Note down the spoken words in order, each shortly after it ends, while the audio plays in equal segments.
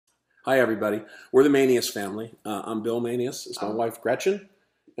Hi, everybody. We're the Manias family. I'm Bill Manias. It's my wife, Gretchen,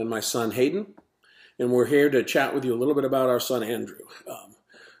 and my son, Hayden. And we're here to chat with you a little bit about our son, Andrew,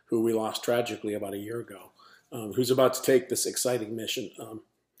 who we lost tragically about a year ago, who's about to take this exciting mission,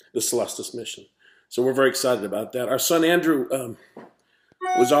 the Celestis mission. So we're very excited about that. Our son, Andrew,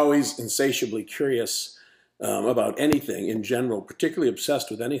 was always insatiably curious about anything in general, particularly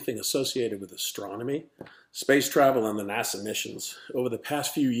obsessed with anything associated with astronomy, space travel, and the NASA missions. Over the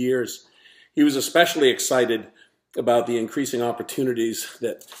past few years, he was especially excited about the increasing opportunities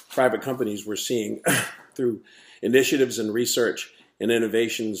that private companies were seeing through initiatives and research and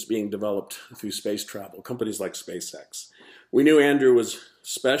innovations being developed through space travel, companies like SpaceX. We knew Andrew was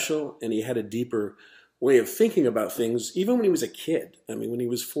special, and he had a deeper way of thinking about things, even when he was a kid. I mean, when he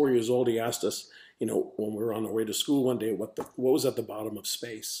was 4 years old, he asked us, when we were on our way to school one day, what was at the bottom of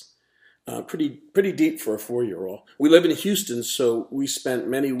space. Pretty deep for a 4-year-old. We live in Houston, so we spent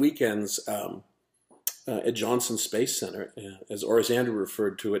many weekends at Johnson Space Center, or as Andrew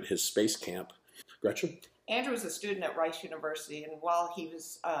referred to it, his space camp. Gretchen? Andrew was a student at Rice University, and while he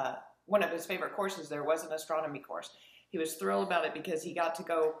was, one of his favorite courses there was an astronomy course. He was thrilled about it because he got to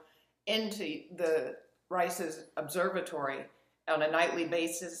go into the Rice's observatory on a nightly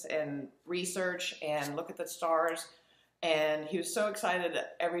basis and research and look at the stars. And he was so excited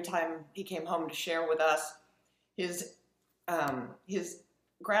every time he came home to share with us his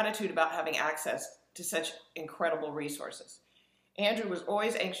gratitude about having access to such incredible resources. Andrew was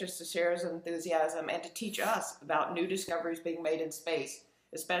always anxious to share his enthusiasm and to teach us about new discoveries being made in space,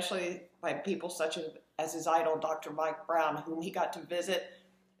 especially by people such as his idol, Dr. Mike Brown, whom he got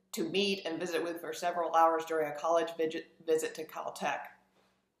to meet and visit with for several hours during a college visit to Caltech.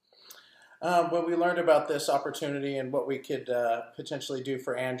 When we learned about this opportunity and what we could potentially do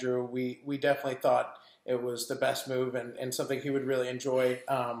for Andrew, we definitely thought it was the best move and something he would really enjoy.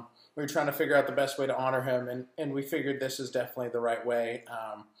 We were trying to figure out the best way to honor him, and we figured this is definitely the right way.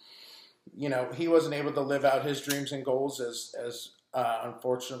 He wasn't able to live out his dreams and goals as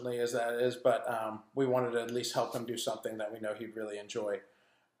unfortunately as that is, but we wanted to at least help him do something that we know he'd really enjoy.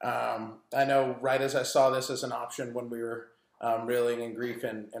 I know right as I saw this as an option when we were reeling in grief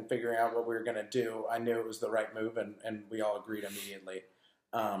and figuring out what we were going to do, I knew it was the right move, and we all agreed immediately.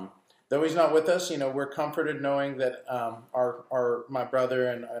 Though he's not with us, we're comforted knowing that my brother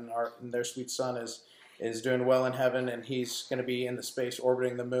and their sweet son is doing well in heaven, and he's going to be in the space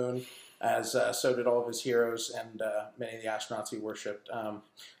orbiting the moon, as so did all of his heroes and many of the astronauts he worshipped.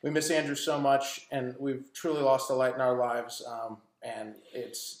 We miss Andrew so much, and we've truly lost the light in our lives, and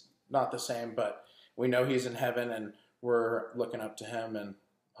it's not the same, but we know he's in heaven, and we're looking up to him and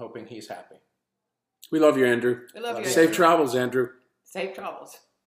hoping he's happy. We love you, Andrew. We love you, Safe travels, Andrew. Safe travels.